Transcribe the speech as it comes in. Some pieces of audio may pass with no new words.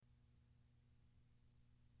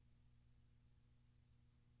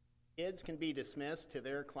Kids can be dismissed to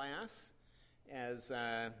their class as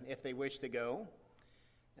if they wish to go.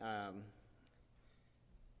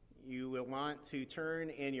 You will want to turn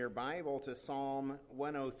in your Bible to Psalm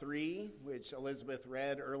 103, which Elizabeth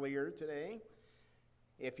read earlier today.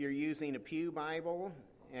 If you're using a Pew Bible,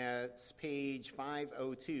 it's page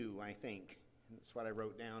 502, I think. That's what I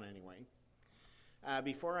wrote down anyway.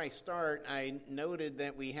 Before I start, I noted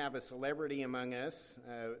that we have a celebrity among us.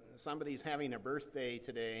 Somebody's having a birthday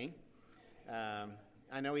today.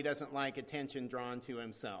 I know he doesn't like attention drawn to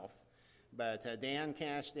himself, but Dan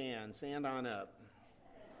Cash Dan, stand on up.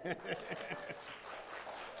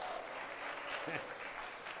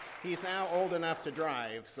 He's now old enough to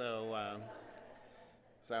drive, so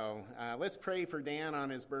let's pray for Dan on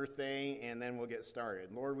his birthday, and then we'll get started.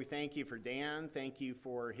 Lord, we thank you for Dan. Thank you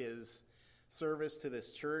for his service to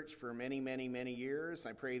this church for many, many, many years.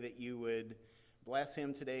 I pray that you would bless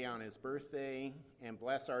him today on his birthday and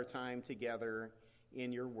bless our time together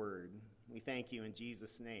in your word. We thank you in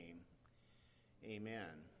Jesus' name. Amen.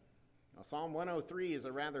 Now, Psalm 103 is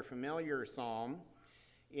a rather familiar psalm.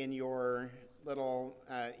 In your little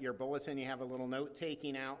your bulletin, you have a little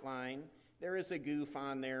note-taking outline. There is a goof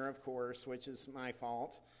on there, of course, which is my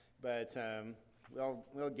fault, but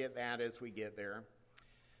we'll get that as we get there.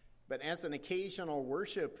 But as an occasional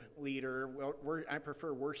worship leader, I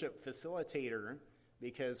prefer worship facilitator,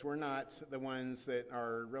 because we're not the ones that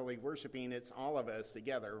are really worshiping. It's all of us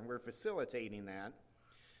together. We're facilitating that.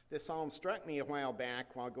 This psalm struck me a while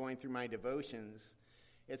back while going through my devotions.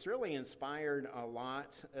 It's really inspired a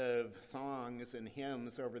lot of songs and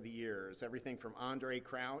hymns over the years, everything from Andre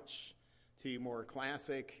Crouch to more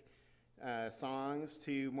classic songs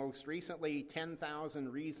to most recently 10,000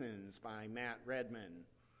 Reasons by Matt Redman.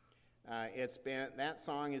 That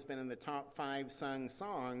song has been in the top 5 sung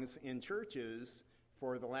songs in churches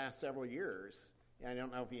for the last several years. I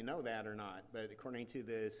don't know if you know that or not, but according to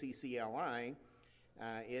the CCLI,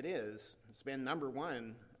 it is. It's been number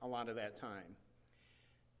 1 a lot of that time.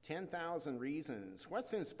 10,000 Reasons.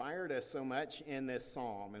 What's inspired us so much in this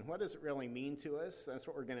psalm, and what does it really mean to us? That's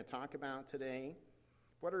what we're going to talk about today.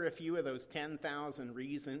 What are a few of those 10,000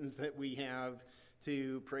 reasons that we have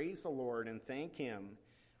to praise the Lord and thank him?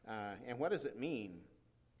 And what does it mean?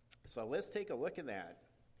 So let's take a look at that.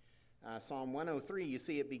 Psalm 103, you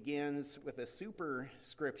see it begins with a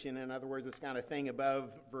superscription. In other words, it's got a thing above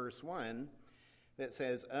verse 1 that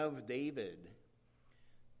says, of David.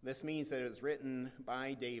 This means that it was written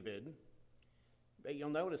by David. But you'll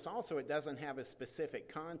notice also it doesn't have a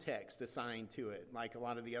specific context assigned to it. Like a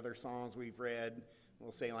lot of the other Psalms we've read,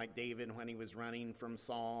 we'll say like David when he was running from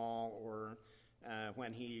Saul, or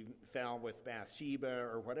when he fell with Bathsheba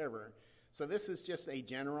or whatever. So this is just a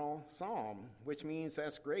general psalm, which means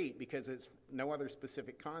that's great because it's no other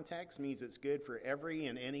specific context, means it's good for every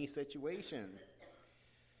and any situation.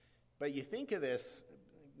 But you think of this,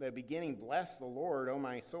 the beginning, bless the Lord, O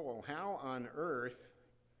my soul. How on earth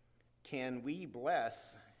can we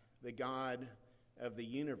bless the God of the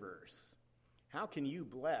universe? How can you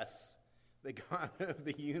bless the God of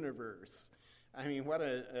the universe? I mean, what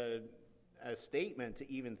a statement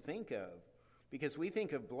to even think of, because we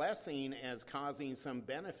think of blessing as causing some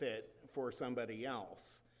benefit for somebody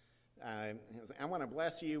else. I want to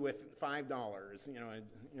bless you with $5.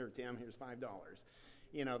 Here, Tim, here's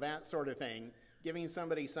 $5. That sort of thing, giving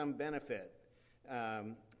somebody some benefit,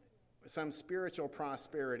 some spiritual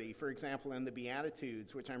prosperity. For example, in the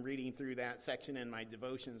Beatitudes, which I'm reading through that section in my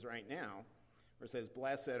devotions right now, where it says,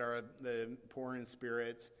 blessed are the poor in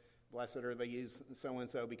spirit, blessed are these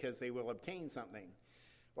so-and-so, because they will obtain something.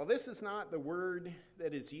 Well, this is not the word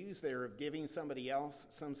that is used there of giving somebody else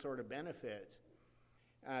some sort of benefit.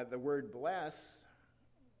 The word bless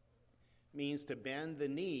means to bend the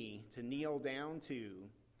knee, to kneel down to,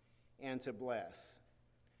 and to bless.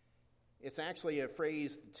 It's actually a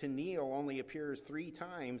phrase, to kneel, only appears 3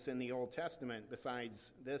 times in the Old Testament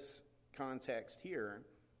besides this context here.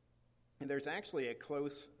 And there's actually a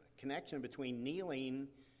close connection between kneeling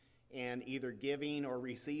and either giving or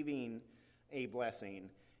receiving a blessing.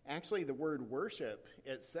 Actually, the word worship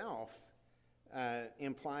itself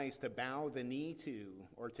implies to bow the knee to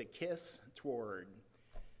or to kiss toward,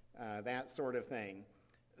 that sort of thing.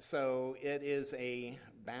 So it is a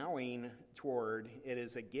bowing toward, it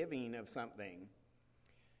is a giving of something.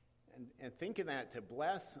 And think of that, to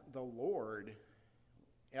bless the Lord.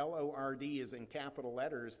 L-O-R-D is in capital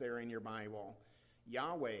letters there in your Bible.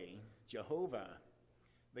 Yahweh, Jehovah,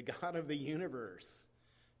 the God of the universe.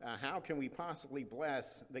 How can we possibly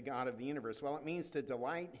bless the God of the universe? Well, it means to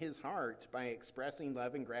delight his heart by expressing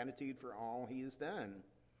love and gratitude for all he has done.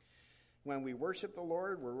 When we worship the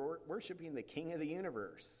Lord, we're worshiping the King of the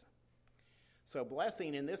universe. So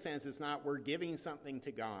blessing in this sense is not we're giving something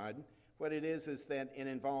to God. What it is that it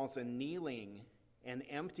involves a kneeling and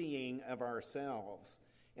emptying of ourselves,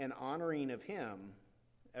 and honoring of him,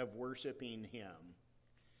 of worshiping him.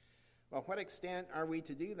 Well, what extent are we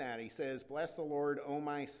to do that? He says, bless the Lord, O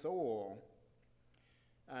my soul.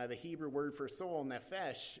 The Hebrew word for soul,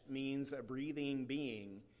 nephesh, means a breathing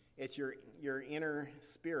being. It's your inner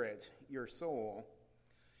spirit, your soul.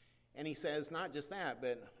 And he says, not just that,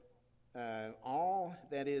 but all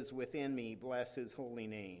that is within me, bless his holy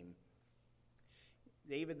name.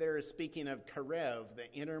 David there is speaking of karev,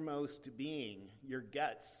 the innermost being, your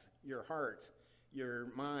guts, your heart, your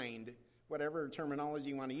mind, whatever terminology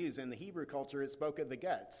you want to use. In the Hebrew culture, it spoke of the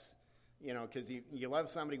guts, because you love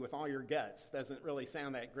somebody with all your guts. Doesn't really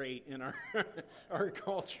sound that great in our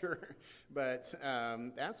culture. But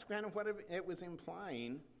that's kind of what it was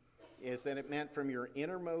implying, is that it meant from your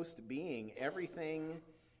innermost being, everything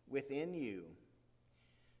within you.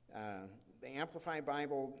 The Amplified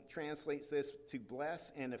Bible translates this to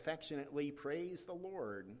bless and affectionately praise the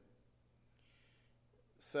Lord.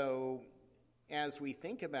 So as we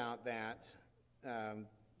think about that,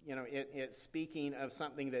 it's speaking of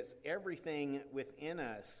something that's everything within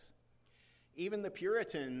us. Even the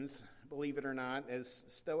Puritans, believe it or not, as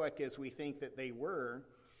stoic as we think that they were,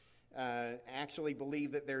 actually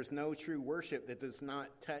believe that there's no true worship that does not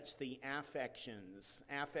touch the affections.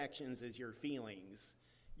 Affections is your feelings,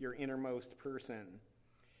 your innermost person.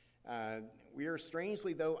 We are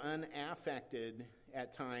strangely, though, unaffected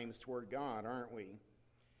at times toward God, aren't we?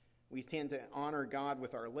 We tend to honor God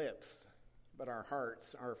with our lips, but our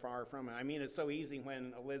hearts are far from it. I mean, it's so easy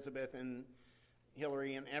when Elizabeth and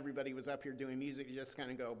Hillary and everybody was up here doing music, you just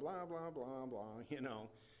kind of go blah, blah, blah, blah,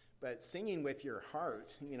 But singing with your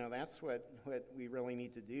heart, that's what we really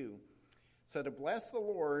need to do. So to bless the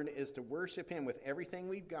Lord is to worship him with everything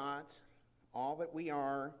we've got, all that we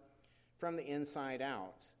are, from the inside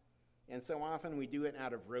out. And so often we do it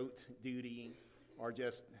out of rote duty or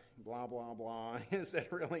just blah, blah, blah, instead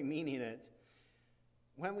of really meaning it.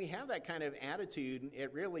 When we have that kind of attitude,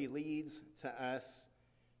 it really leads to us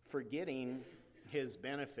forgetting his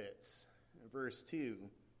benefits. Verse 2,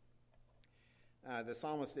 the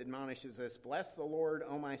psalmist admonishes us, bless the Lord,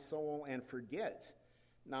 O my soul, and forget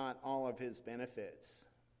not all of his benefits.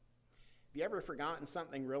 Have you ever forgotten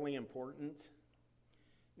something really important?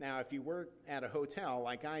 Now, if you work at a hotel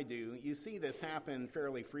like I do, you see this happen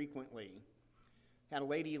fairly frequently. Had a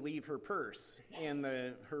lady leave her purse in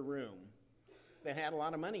her room that had a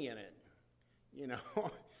lot of money in it,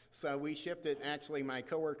 So we shipped it. Actually, my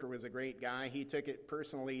coworker was a great guy. He took it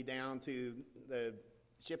personally down to the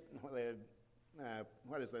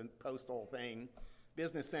postal thing?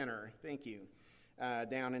 Business center, thank you,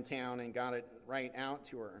 down in town, and got it right out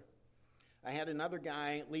to her. I had another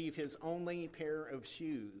guy leave his only pair of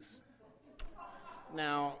shoes.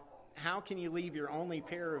 Now, how can you leave your only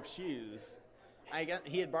pair of shoes?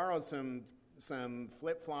 He had borrowed some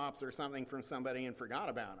flip-flops or something from somebody and forgot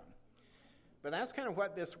about them. But that's kind of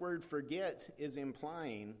what this word forget is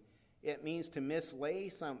implying. It means to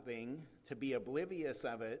mislay something, to be oblivious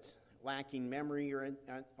of it, lacking memory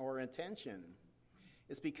or attention.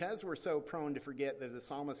 It's because we're so prone to forget that the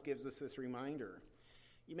psalmist gives us this reminder.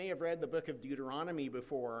 You may have read the book of Deuteronomy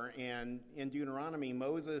before, and in Deuteronomy,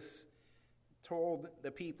 Moses told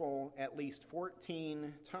the people at least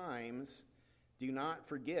 14 times, do not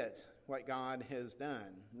forget what God has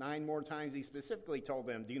done. 9 more times he specifically told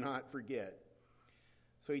them, do not forget.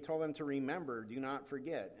 So he told them to remember, do not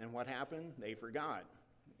forget. And what happened? They forgot,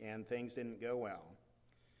 and things didn't go well.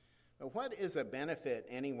 But what is a benefit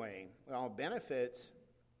anyway? Well, benefit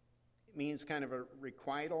means kind of a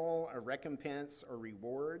requital, a recompense, or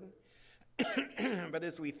reward. But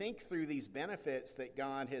as we think through these benefits that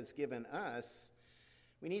God has given us,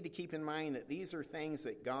 we need to keep in mind that these are things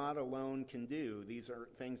that God alone can do. These are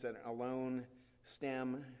things that alone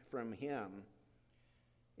stem from him.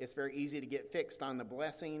 It's very easy to get fixed on the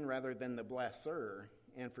blessing rather than the blesser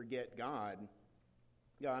and forget God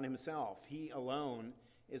himself. He alone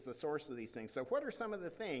is the source of these things. So what are some of the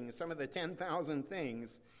things, some of the 10,000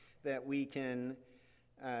 things that we can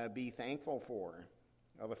be thankful for?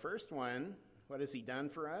 Well, the first one, what has he done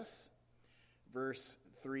for us? Verse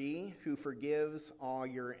 3, who forgives all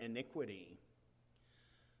your iniquity.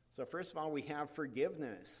 So first of all, we have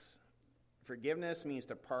forgiveness. Forgiveness means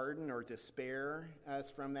to pardon or to spare us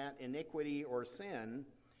from that iniquity or sin,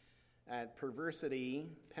 perversity,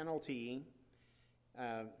 penalty,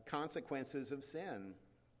 consequences of sin.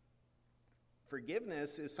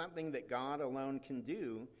 Forgiveness is something that God alone can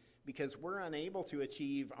do because we're unable to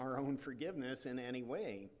achieve our own forgiveness in any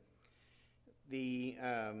way. The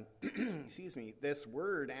this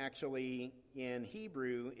word actually in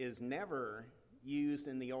Hebrew is never used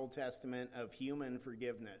in the Old Testament of human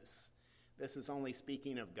forgiveness. This is only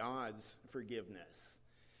speaking of God's forgiveness.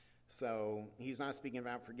 So he's not speaking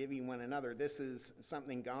about forgiving one another. This is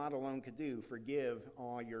something God alone could do, forgive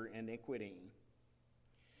all your iniquity.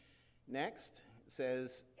 Next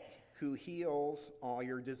says, who heals all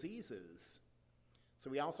your diseases. So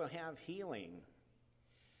we also have healing.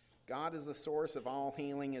 God is the source of all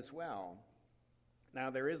healing as well. Now,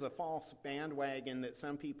 there is a false bandwagon that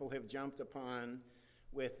some people have jumped upon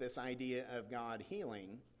with this idea of God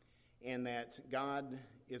healing, and that God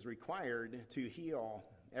is required to heal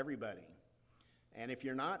everybody. And if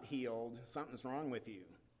you're not healed, something's wrong with you.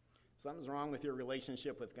 Something's wrong with your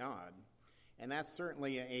relationship with God. And that's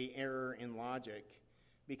certainly an error in logic,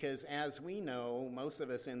 because as we know, most of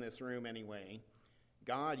us in this room anyway,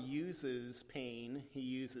 God uses pain, he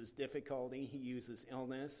uses difficulty, he uses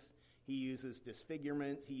illness, he uses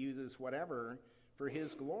disfigurement, he uses whatever for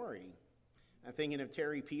his glory. I'm thinking of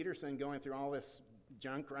Terry Peterson going through all this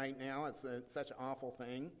junk right now. It's such an awful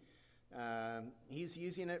thing. He's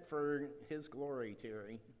using it for his glory,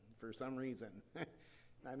 Terry, for some reason.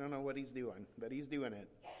 I don't know what he's doing, but he's doing it.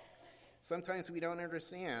 Sometimes we don't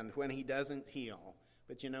understand when he doesn't heal,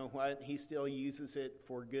 but you know what? He still uses it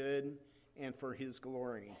for good and for his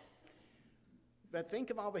glory. But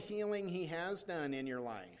think of all the healing he has done in your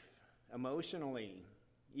life, emotionally,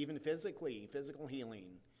 even physically, physical healing,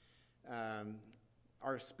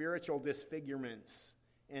 our spiritual disfigurements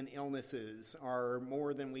and illnesses are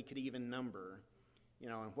more than we could even number. You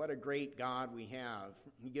know, and what a great God we have.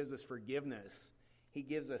 He gives us forgiveness. He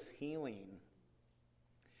gives us healing.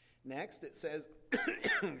 Next, it says,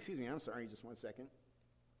 excuse me, I'm sorry, just one second.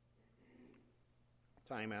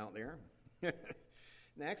 Time out there.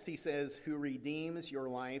 Next, he says, who redeems your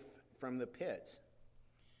life from the pit.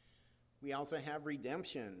 We also have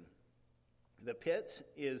redemption. The pit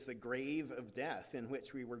is the grave of death in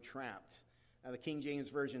which we were trapped. The King James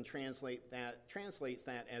Version translates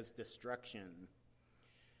that as destruction.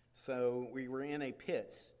 So we were in a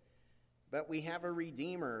pit. But we have a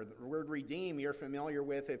redeemer. The word redeem you're familiar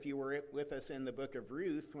with if you were with us in the book of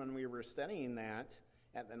Ruth when we were studying that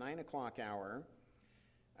at the 9 o'clock hour.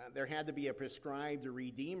 There had to be a prescribed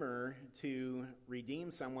redeemer to redeem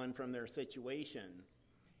someone from their situation.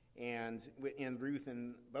 And in Ruth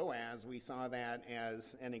and Boaz, we saw that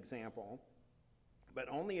as an example. But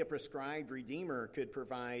only a prescribed redeemer could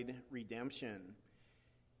provide redemption.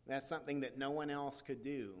 That's something that no one else could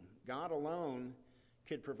do. God alone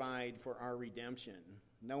could provide for our redemption.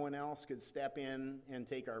 No one else could step in and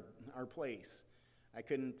take our place. I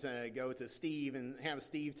couldn't go to Steve and have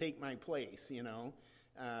Steve take my place, you know.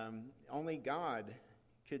 Only God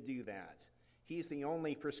could do that. He's the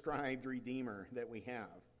only prescribed redeemer that we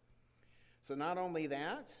have. So not only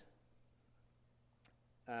that,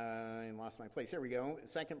 I lost my place. Here we go.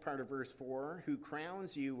 Second part of verse 4, who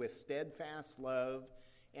crowns you with steadfast love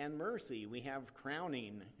and mercy. We have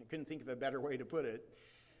crowning. I couldn't think of a better way to put it.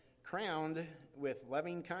 Crowned with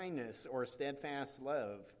loving kindness or steadfast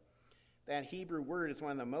love. That Hebrew word is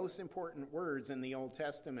one of the most important words in the Old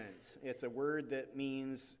Testament. It's a word that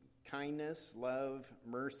means kindness, love,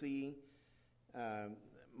 mercy,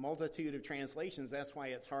 multitude of translations. That's why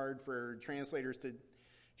it's hard for translators to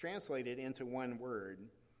translate it into one word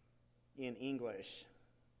in English.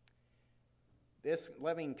 This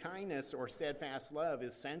loving kindness or steadfast love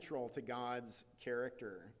is central to God's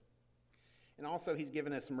character. And also he's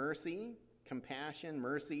given us mercy, compassion,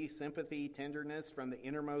 mercy, sympathy, tenderness from the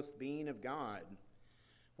innermost being of God.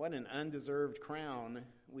 What an undeserved crown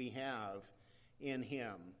we have in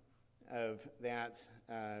him of that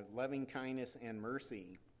loving kindness and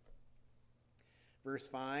mercy. Verse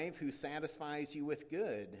 5, who satisfies you with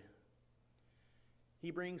good.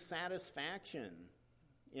 He brings satisfaction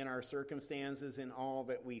in our circumstances in all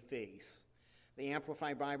that we face. The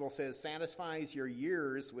Amplified Bible says, satisfies your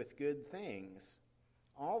years with good things.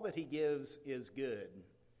 All that he gives is good.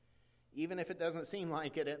 Even if it doesn't seem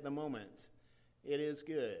like it at the moment, it is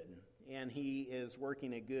good. And he is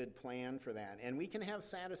working a good plan for that. And we can have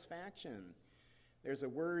satisfaction. There's a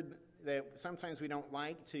word that sometimes we don't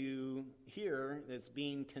like to hear that's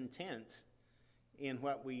being content in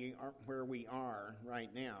where we are right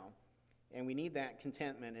now. And we need that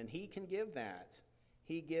contentment, and he can give that.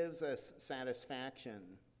 He gives us satisfaction.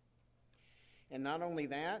 And not only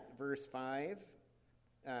that, verse 5,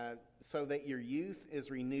 so that your youth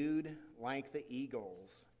is renewed like the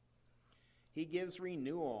eagles. He gives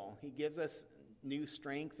renewal. He gives us new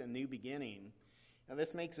strength and new beginning. Now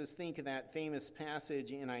this makes us think of that famous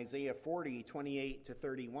passage in Isaiah 40, 28 to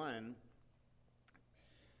 31,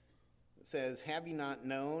 It says, have you not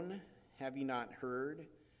known? Have you not heard?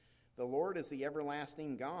 The Lord is the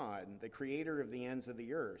everlasting God, the creator of the ends of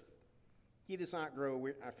the earth. He does not grow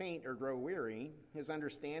faint or grow weary. His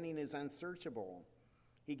understanding is unsearchable.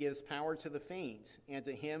 He gives power to the faint, and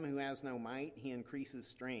to him who has no might he increases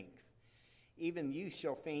strength. Even youth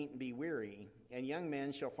shall faint and be weary, and young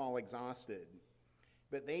men shall fall exhausted.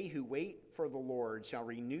 But they who wait for the Lord shall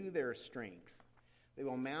renew their strength. They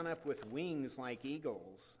will mount up with wings like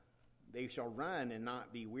eagles. They shall run and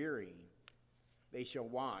not be weary. They shall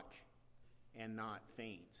walk and not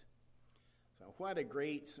faint. So what a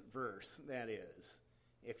great verse that is.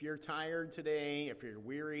 If you're tired today, if you're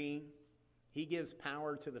weary, he gives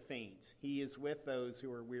power to the faint. He is with those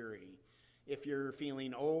who are weary. If you're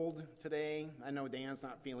feeling old today, I know Dan's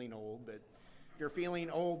not feeling old, but if you're feeling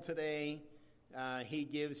old today, he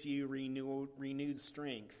gives you renewed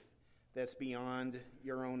strength that's beyond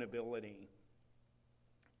your own ability.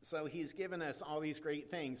 So he's given us all these great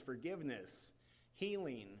things: forgiveness,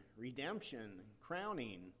 healing, redemption,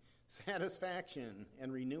 crowning, satisfaction,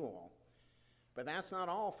 and renewal. But that's not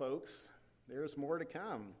all, folks. There's more to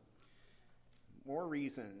come. More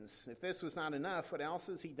reasons. If this was not enough, what else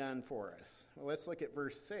has he done for us? Well, let's look at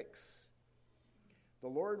verse 6. The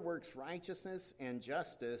Lord works righteousness and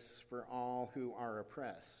justice for all who are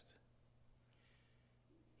oppressed.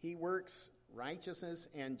 He works righteousness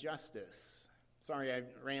and justice. Sorry, I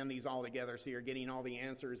ran these all together, so you're getting all the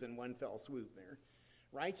answers in one fell swoop there.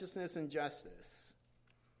 Righteousness and justice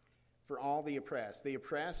for all the oppressed. The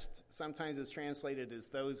oppressed sometimes is translated as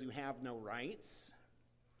those who have no rights,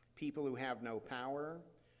 people who have no power,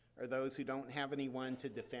 or those who don't have anyone to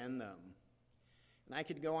defend them. And I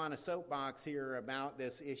could go on a soapbox here about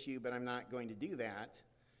this issue, but I'm not going to do that.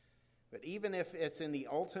 But even if it's in the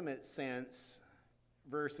ultimate sense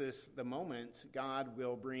versus the moment, God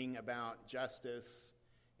will bring about justice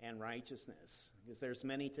and righteousness, because there's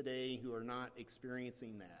many today who are not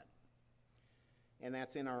experiencing that. And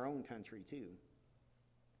that's in our own country too.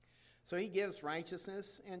 So he gives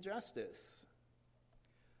righteousness and justice.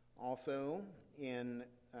 Also, in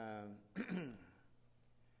the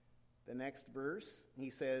next verse, he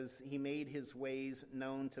says, he made his ways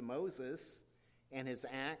known to Moses and his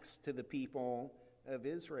acts to the people of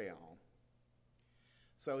Israel.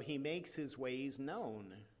 So he makes his ways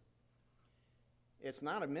known. It's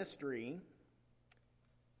not a mystery.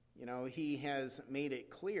 You know, he has made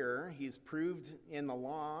it clear. He's proved in the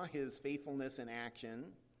law his faithfulness in action.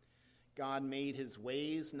 God made his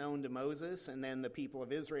ways known to Moses, and then the people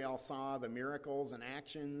of Israel saw the miracles and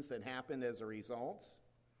actions that happened as a result.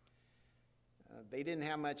 They didn't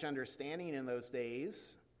have much understanding in those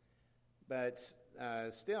days, but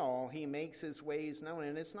still, he makes his ways known,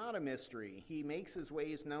 and it's not a mystery. He makes his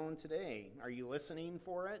ways known today. Are you listening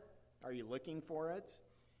for it? Are you looking for it?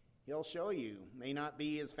 He'll show you. May not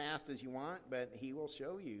be as fast as you want, but he will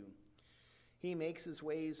show you. He makes his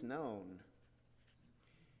ways known.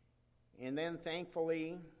 And then,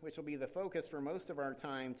 thankfully, which will be the focus for most of our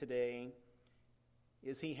time today,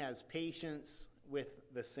 is he has patience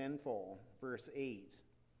with the sinful. Verse 8.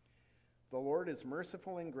 The Lord is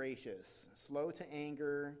merciful and gracious, slow to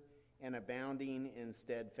anger, and abounding in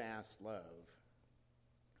steadfast love.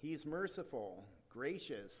 He's merciful,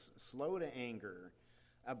 gracious, slow to anger,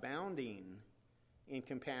 abounding in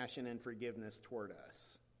compassion and forgiveness toward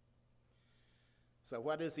us. So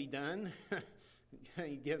what has he done?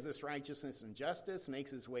 He gives us righteousness and justice,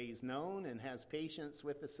 makes his ways known, and has patience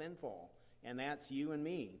with the sinful. And that's you and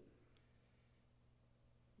me.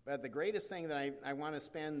 But the greatest thing that I want to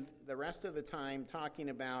spend the rest of the time talking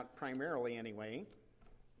about, primarily anyway,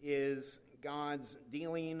 is God's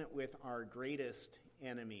dealing with our greatest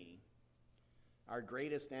enemy. Our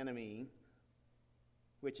greatest enemy,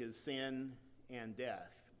 which is sin and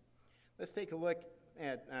death. Let's take a look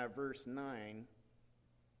at verse 9.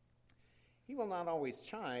 He will not always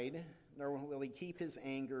chide, nor will he keep his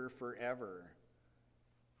anger forever.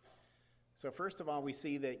 So first of all, we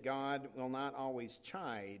see that God will not always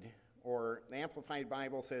chide, or the Amplified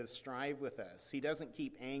Bible says strive with us. He doesn't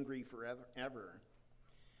keep angry forever.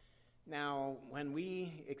 Now, when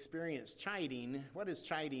we experience chiding, what is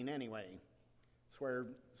chiding anyway? It's where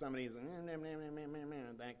somebody's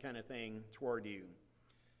that kind of thing toward you.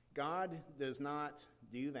 God does not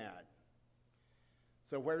do that.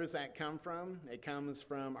 So where does that come from? It comes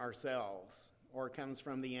from ourselves, or it comes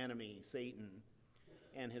from the enemy, Satan,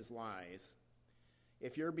 and his lies.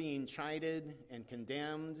 If you're being chided and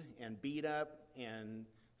condemned and beat up and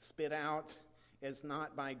spit out, it's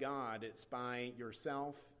not by God, it's by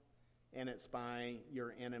yourself, and it's by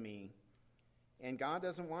your enemy. And God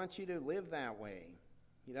doesn't want you to live that way.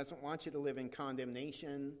 He doesn't want you to live in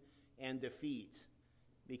condemnation and defeat.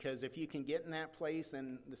 Because if you can get in that place,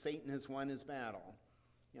 then Satan has won his battle.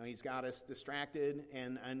 He's got us distracted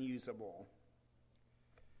and unusable.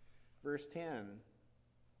 Verse 10,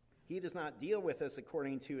 he does not deal with us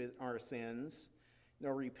according to our sins,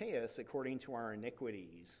 nor repay us according to our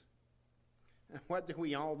iniquities. What do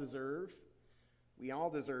we all deserve? We all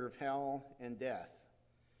deserve hell and death.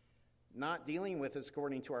 Not dealing with us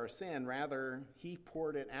according to our sin, rather, he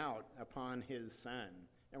poured it out upon his Son.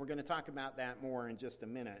 And we're going to talk about that more in just a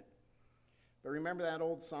minute. But remember that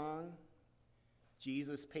old song?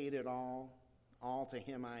 Jesus paid it all to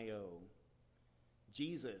him I owe.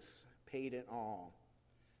 Jesus paid it all.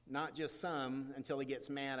 Not just some until he gets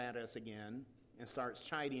mad at us again and starts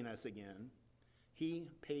chiding us again. He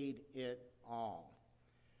paid it all.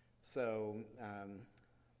 So,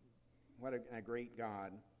 what a great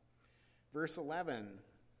God. Verse 11,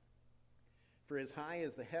 for as high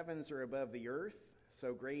as the heavens are above the earth,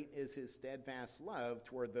 so great is his steadfast love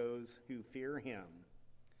toward those who fear him.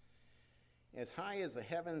 As high as the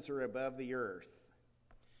heavens are above the earth.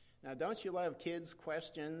 Now, don't you love kids'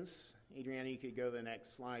 questions? Adriana, you could go to the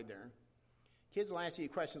next slide there. Kids will ask you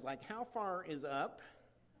questions like, how far is up?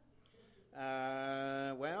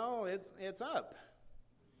 Well, it's up.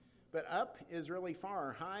 But up is really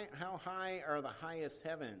far. How high are the highest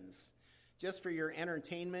heavens? Just for your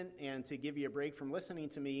entertainment and to give you a break from listening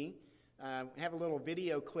to me, have a little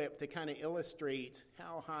video clip to kind of illustrate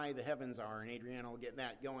how high the heavens are. And Adriana will get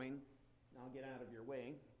that going. I'll get out of your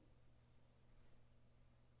way.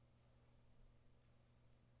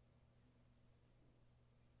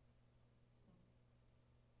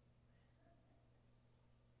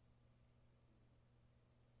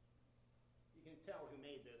 You can tell who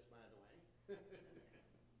made this, by the way.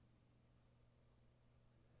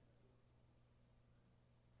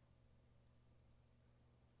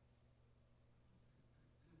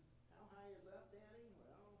 How high is up, Daddy?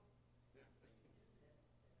 Well,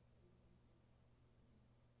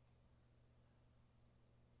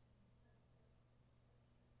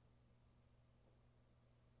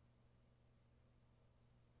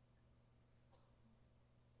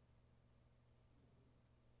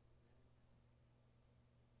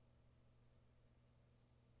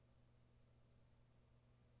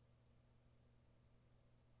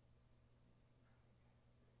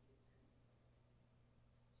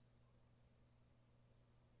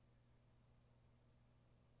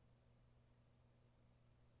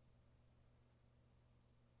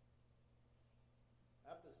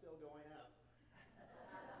 up is still going up.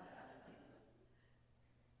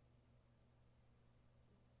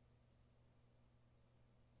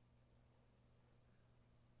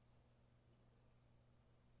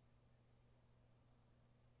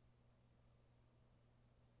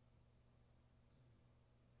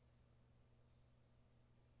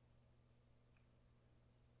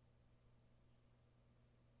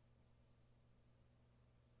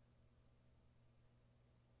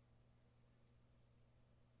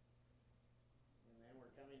 And then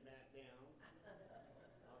we're coming back down,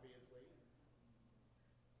 obviously.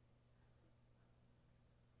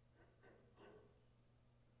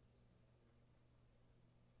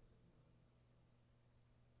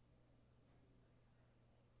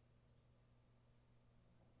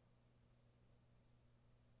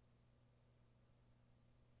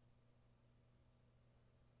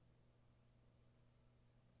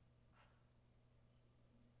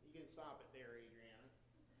 You can stop it there, Adriana.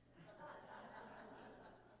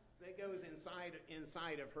 So it goes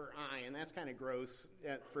inside of her eye, and that's kind of gross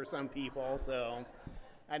for some people, so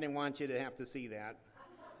I didn't want you to have to see that.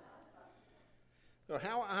 So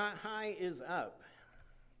how high is up?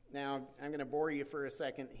 Now, I'm going to bore you for a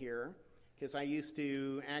second here, because I used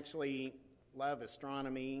to actually love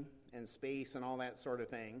astronomy and space and all that sort of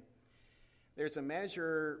thing. There's a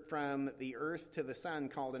measure from the Earth to the sun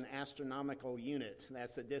called an astronomical unit.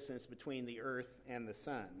 That's the distance between the Earth and the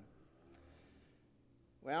sun.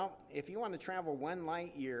 Well, if you want to travel 1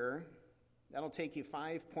 light year, that'll take you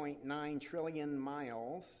 5.9 trillion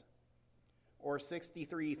miles, or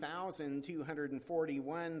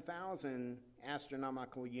 63,241,000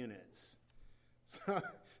 astronomical units. So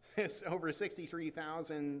it's over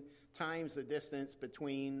 63,000 times the distance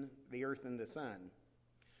between the Earth and the sun.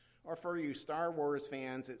 Or for you Star Wars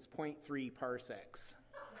fans, it's 0.3 parsecs.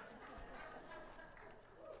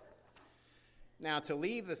 Now, to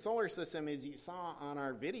leave the solar system, as you saw on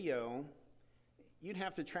our video, you'd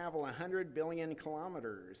have to travel 100 billion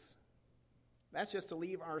kilometers. That's just to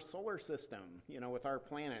leave our solar system, with our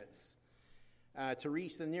planets. To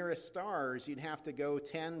reach the nearest stars, you'd have to go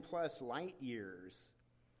 10 plus light years.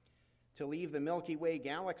 To leave the Milky Way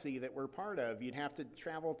galaxy that we're part of, you'd have to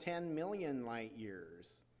travel 10 million light years.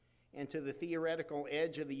 And to the theoretical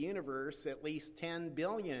edge of the universe, at least 10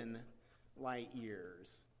 billion light years.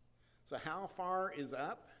 So how far is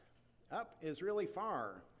up? Up is really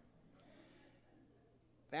far.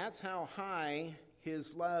 That's how high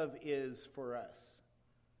his love is for us.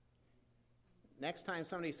 Next time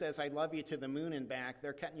somebody says, I love you to the moon and back,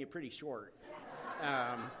 they're cutting you pretty short.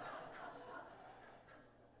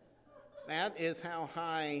 That is how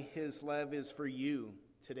high his love is for you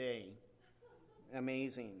today.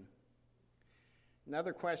 Amazing.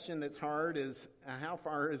 Another question that's hard is, how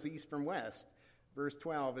far is east from west? Verse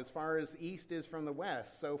 12, as far as the east is from the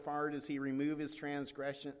west, so far does he remove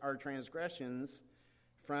our transgressions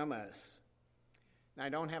from us. Now, I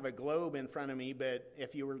don't have a globe in front of me, but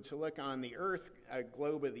if you were to look on the earth, a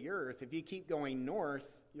globe of the earth, if you keep going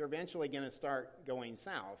north, you're eventually going to start going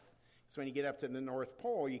south. So when you get up to the North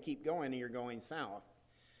Pole, you keep going and you're going south.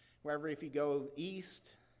 However, if you go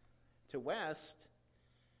east to west,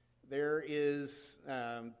 there is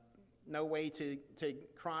no way to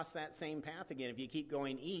cross that same path again. If you keep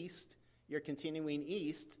going east, you're continuing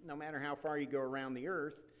east no matter how far you go around the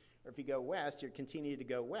earth. Or if you go west, you're continuing to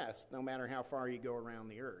go west no matter how far you go around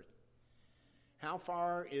the earth. How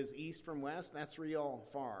far is east from west? That's real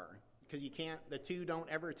far, because the two don't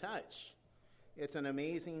ever touch. It's an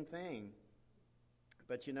amazing thing.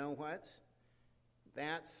 But you know what?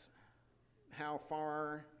 That's how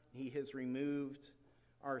far he has removed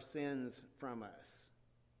our sins from us.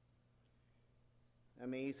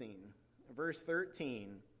 Amazing. Verse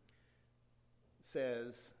 13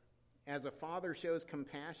 says, as a father shows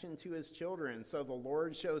compassion to his children, so the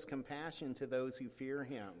Lord shows compassion to those who fear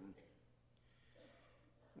him.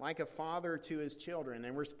 Like a father to his children,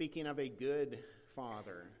 and we're speaking of a good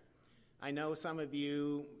father. I know some of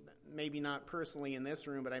you, maybe not personally in this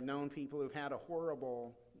room, but I've known people who've had a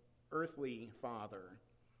horrible earthly father.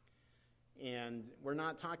 And we're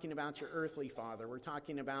not talking about your earthly father. We're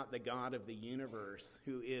talking about the God of the universe,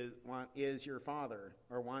 who is your father,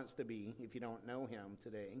 or wants to be, if you don't know him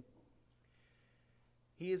today.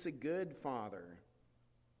 He is a good father.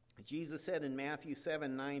 Jesus said in Matthew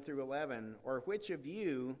 7, 9 through 11, or which of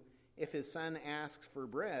you, if his son asks for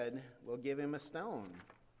bread, will give him a stone?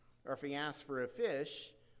 Or if he asks for a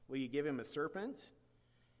fish, will you give him a serpent?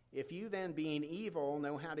 If you then, being evil,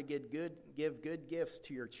 know how to give good gifts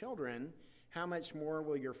to your children, how much more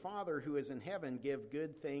will your Father who is in heaven give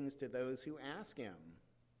good things to those who ask him?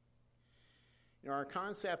 Our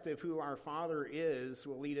concept of who our Father is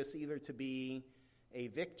will lead us either to be a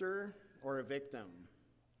victor or a victim.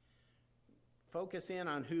 Focus in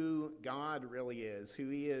on who God really is, who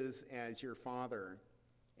he is as your Father,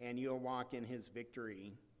 and you'll walk in his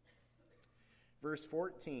victory. Verse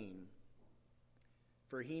 14,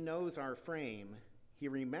 for he knows our frame, he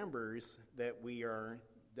remembers that we are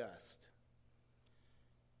dust.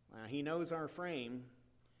 He knows our frame.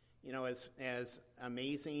 As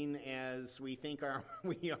amazing as we think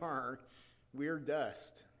we are, we're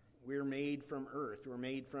dust. We're made from earth. We're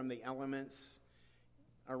made from the elements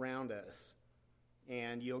around us.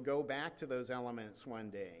 And you'll go back to those elements one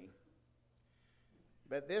day.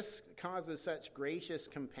 But this causes such gracious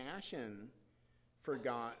compassion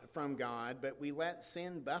from God, but we let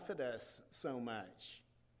sin buffet us so much.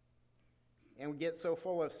 And we get so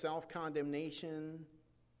full of self-condemnation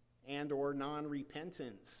and or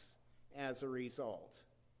non-repentance as a result.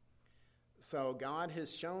 So God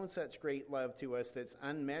has shown such great love to us that's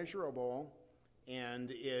unmeasurable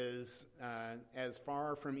and is as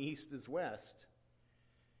far from east as west.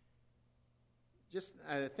 Just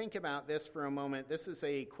think about this for a moment. This is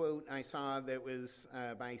a quote I saw that was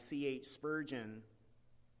by C.H. Spurgeon.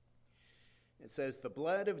 It says, the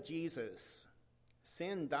blood of Jesus,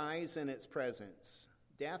 sin dies in its presence.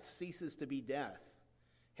 Death ceases to be death.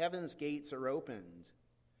 Heaven's gates are opened.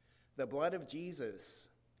 The blood of Jesus,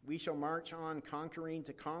 we shall march on conquering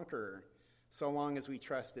to conquer, so long as we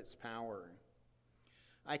trust its power.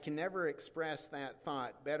 I can never express that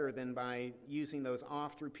thought better than by using those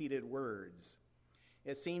oft-repeated words.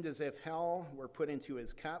 It seemed as if hell were put into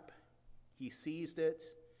his cup. He seized it,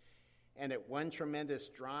 and at one tremendous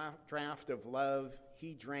draught of love,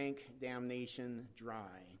 he drank damnation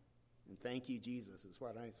dry. And thank you, Jesus, is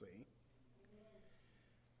what I say.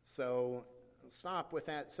 So stop with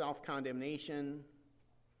that self-condemnation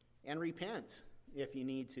and repent if you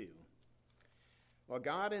need to. Well,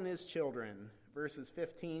 God and his children, verses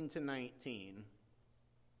 15 to 19,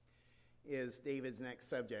 is David's next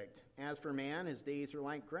subject. As for man, his days are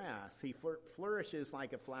like grass. He flourishes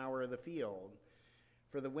like a flower of the field.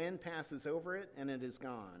 For the wind passes over it, and it is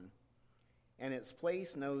gone, and its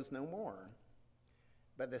place knows no more.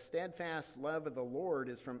 But the steadfast love of the Lord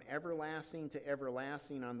is from everlasting to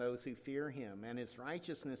everlasting on those who fear him, and his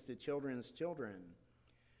righteousness to children's children,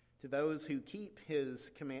 to those who keep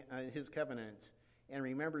his covenant and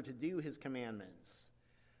remember to do his commandments.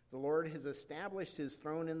 The Lord has established his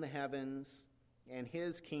throne in the heavens, and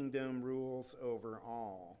his kingdom rules over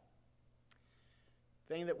all.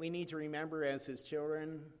 Thing that we need to remember as his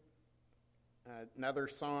children, another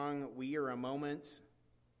song, we are a moment,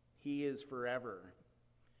 he is forever.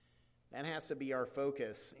 That has to be our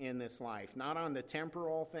focus in this life, not on the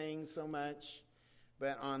temporal things so much,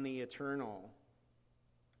 but on the eternal.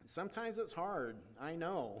 Sometimes it's hard, I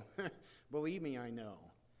know. Believe me, I know.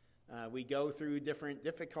 We go through different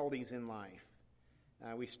difficulties in life.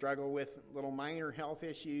 We struggle with little minor health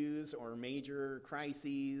issues or major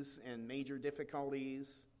crises and major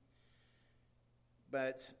difficulties.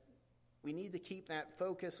 But we need to keep that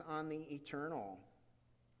focus on the eternal.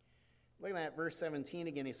 Look at that, verse 17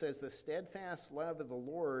 again. He says, the steadfast love of the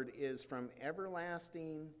Lord is from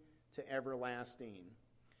everlasting to everlasting.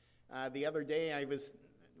 The other day I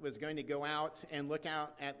was going to go out and look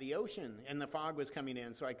out at the ocean, and the fog was coming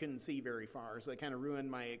in, so I couldn't see very far, so it kind of ruined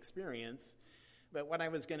my experience. But what I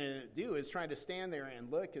was going to do is try to stand there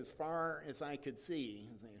and look as far as I could see.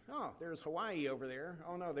 Oh, there's Hawaii over there.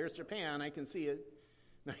 Oh, no, there's Japan. I can see it.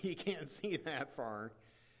 No, you can't see that far.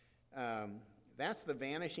 That's the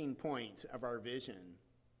vanishing point of our vision.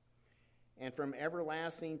 And from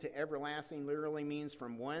everlasting to everlasting literally means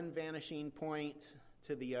from one vanishing point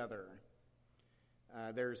to the other.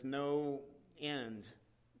 There's no end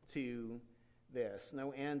to this,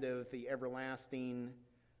 no end of the everlasting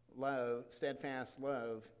love, steadfast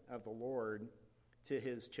love of the Lord to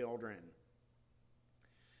his children.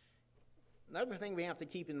 Another thing we have to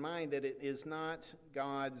keep in mind that it is not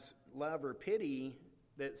God's love or pity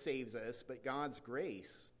that saves us, but God's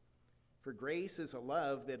grace. For grace is a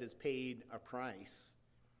love that has paid a price.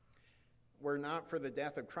 Were not for the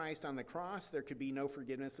death of Christ on the cross, there could be no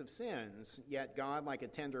forgiveness of sins. Yet God, like a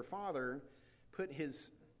tender father, but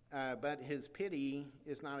his pity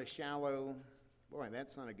is not a shallow. Boy,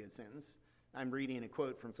 that's not a good sentence. I'm reading a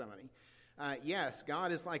quote from somebody. Yes,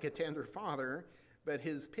 God is like a tender father, but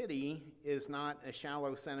his pity is not a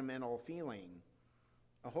shallow sentimental feeling.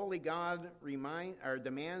 A holy God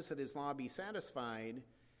demands that his law be satisfied,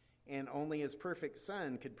 and only his perfect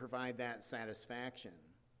Son could provide that satisfaction.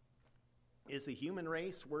 Is the human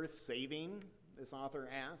race worth saving? This author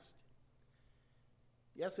asked.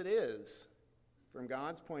 Yes, it is, from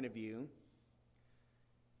God's point of view,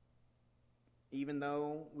 even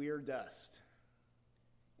though we are dust.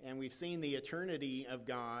 And we've seen the eternity of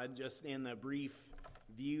God just in the brief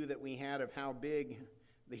view that we had of how big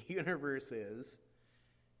the universe is.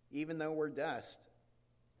 Even though we're dust,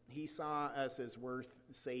 he saw us as worth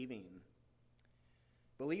saving.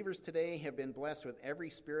 Believers today have been blessed with every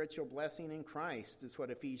spiritual blessing in Christ, is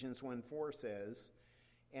what Ephesians 1:4 says.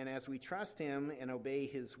 And as we trust him and obey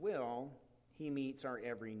his will, he meets our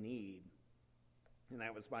every need. And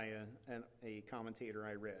that was by a commentator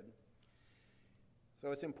I read.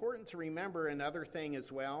 So it's important to remember another thing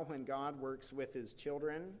as well when God works with his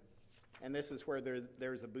children. And this is where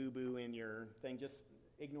there's a boo-boo in your thing. Just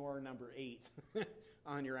ignore number 8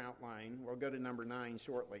 on your outline. We'll go to number 9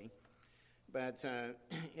 shortly. But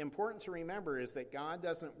important to remember is that God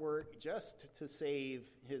doesn't work just to save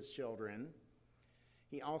his children.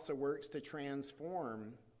 He also works to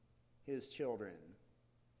transform his children.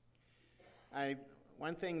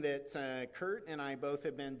 One thing that Kurt and I both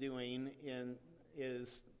have been doing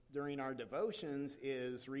is during our devotions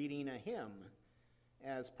is reading a hymn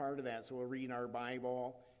as part of that. So we'll read our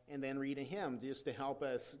Bible and then read a hymn just to help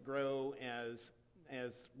us grow as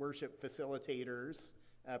worship facilitators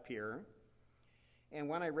up here. And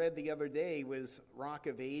one I read the other day was Rock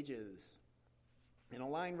of Ages. And a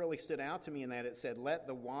line really stood out to me in that it said, "Let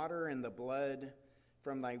the water and the blood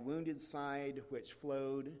from thy wounded side which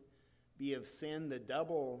flowed be of sin the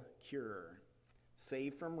double cure,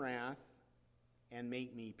 save from wrath, and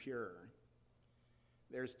make me pure."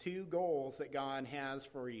 There's 2 goals that God has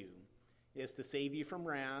for you, is to save you from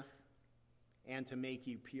wrath and to make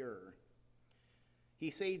you pure. He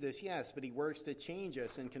saved us, yes, but he works to change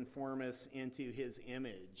us and conform us into his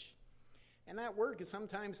image. And that work is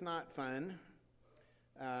sometimes not fun.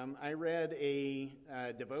 I read a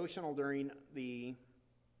devotional during the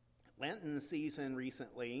Lenten season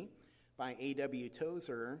recently by A.W.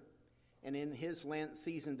 Tozer, and in his Lent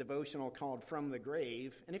season devotional called From the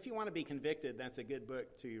Grave, and if you want to be convicted, that's a good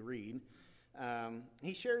book to read,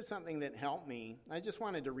 he shared something that helped me. I just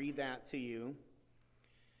wanted to read that to you.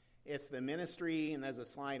 It's the ministry, and there's a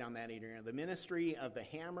slide on that, Adrian, the ministry of the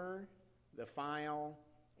hammer, the file,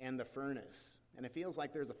 and the furnace. And it feels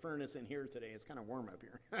like there's a furnace in here today. It's kind of warm up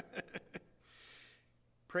here.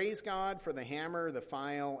 Praise God for the hammer, the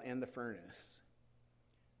file, and the furnace.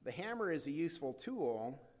 The hammer is a useful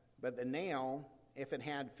tool, but the nail, if it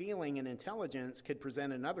had feeling and intelligence, could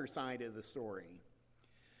present another side of the story.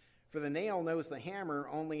 For the nail knows the hammer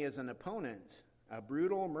only as an opponent, a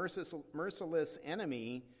brutal, merciless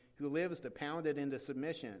enemy who lives to pound it into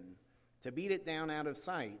submission, to beat it down out of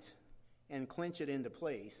sight, and clinch it into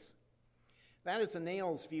place. That is the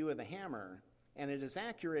nail's view of the hammer, and it is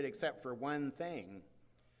accurate except for one thing.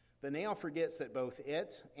 The nail forgets that both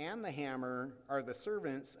it and the hammer are the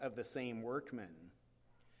servants of the same workman.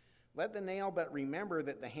 Let the nail but remember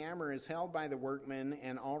that the hammer is held by the workman,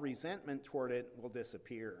 and all resentment toward it will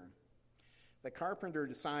disappear. The carpenter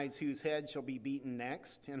decides whose head shall be beaten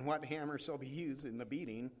next and what hammer shall be used in the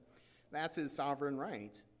beating. That's his sovereign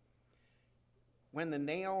right. When the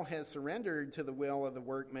nail has surrendered to the will of the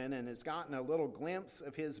workman and has gotten a little glimpse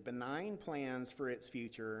of his benign plans for its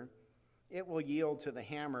future, it will yield to the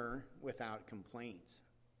hammer without complaint.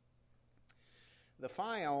 The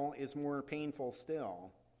file is more painful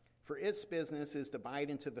still, for its business is to bite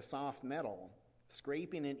into the soft metal,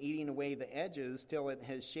 scraping and eating away the edges till it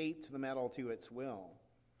has shaped the metal to its will.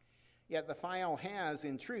 Yet the file has,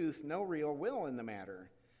 in truth, no real will in the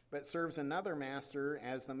matter, but serves another master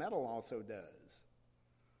as the metal also does.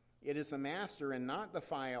 It is the master and not the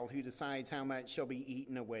file who decides how much shall be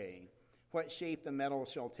eaten away, what shape the metal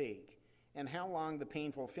shall take, and how long the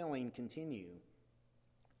painful filling continue.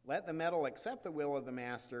 Let the metal accept the will of the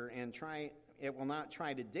master, and it will not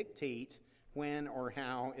try to dictate when or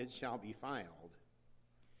how it shall be filed.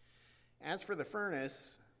 As for the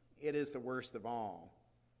furnace, it is the worst of all.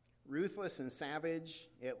 Ruthless and savage,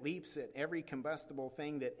 it leaps at every combustible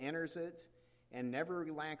thing that enters it, and never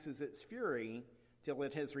relaxes its fury till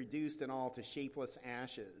it has reduced it all to shapeless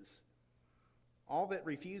ashes. All that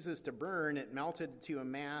refuses to burn, it melted to a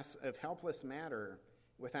mass of helpless matter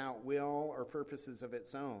without will or purposes of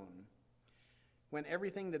its own. When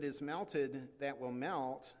everything that is melted that will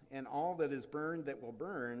melt, and all that is burned that will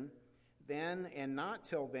burn, then and not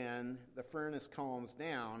till then the furnace calms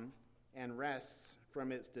down and rests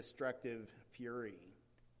from its destructive fury.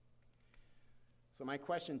 So my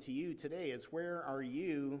question to you today is, where are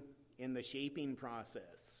you in the shaping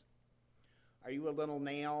process? Are you a little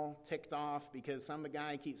nail ticked off because some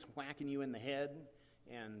guy keeps whacking you in the head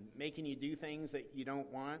and making you do things that you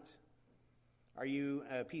don't want? Are you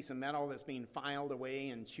a piece of metal that's being filed away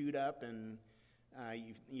and chewed up, and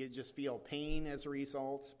you just feel pain as a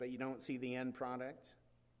result, but you don't see the end product?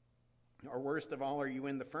 Or worst of all, are you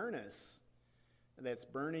in the furnace that's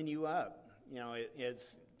burning you up? You know,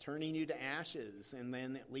 it's turning you to ashes, and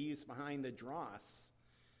then it leaves behind the dross.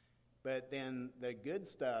 But then the good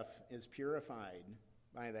stuff is purified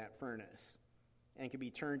by that furnace and can be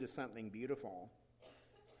turned to something beautiful.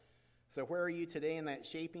 So where are you today in that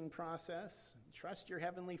shaping process? Trust your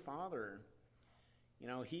Heavenly Father. You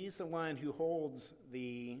know, He's the one who holds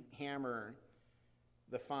the hammer,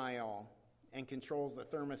 the file, and controls the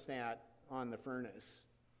thermostat on the furnace,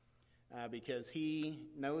 because He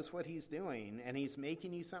knows what He's doing, and He's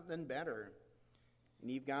making you something better, and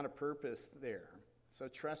you've got a purpose there. So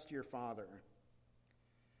trust your Father.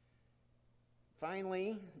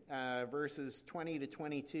 Finally, verses 20 to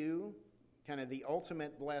 22, kind of the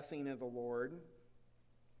ultimate blessing of the Lord.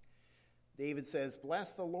 David says,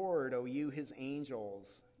 "Bless the Lord, O you his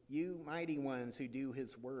angels, you mighty ones who do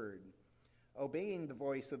his word, obeying the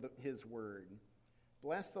voice of his word.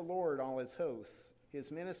 Bless the Lord, all his hosts,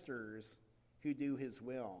 his ministers who do his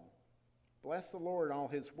will. Bless the Lord, all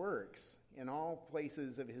his works, in all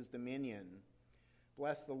places of his dominion.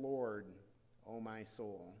 Bless the Lord, O my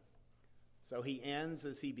soul." So he ends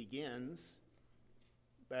as he begins,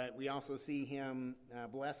 but we also see him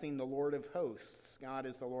blessing the Lord of hosts. God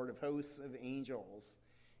is the Lord of hosts of angels,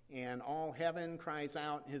 and all heaven cries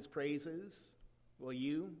out his praises. Will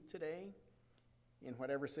you today, in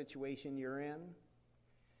whatever situation you're in?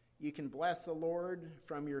 You can bless the Lord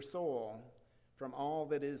from your soul, from all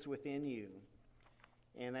that is within you.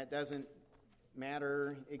 And that doesn't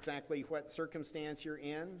matter exactly what circumstance you're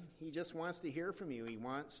in. He just wants to hear from you. He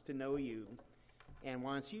wants to know you and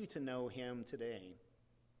wants you to know him today.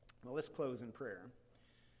 Well, let's close in prayer.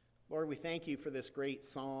 Lord, we thank you for this great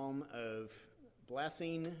psalm of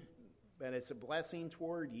blessing, but it's a blessing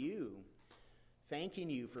toward you. Thanking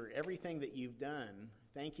you for everything that you've done.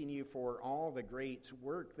 Thanking you for all the great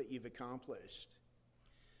work that you've accomplished.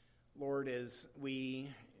 Lord, as we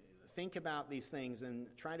think about these things and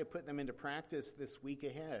try to put them into practice this week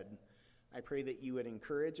ahead. I pray that you would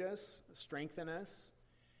encourage us, strengthen us,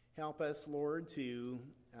 help us, Lord, to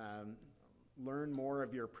learn more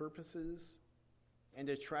of your purposes and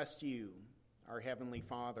to trust you, our Heavenly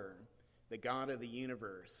Father, the God of the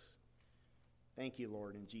universe. Thank you,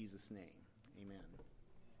 Lord, in Jesus' name. Amen.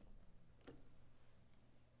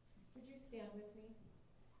 Would you stand with me?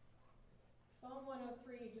 Psalm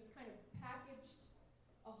 103 just kind of packaged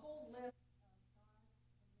a whole list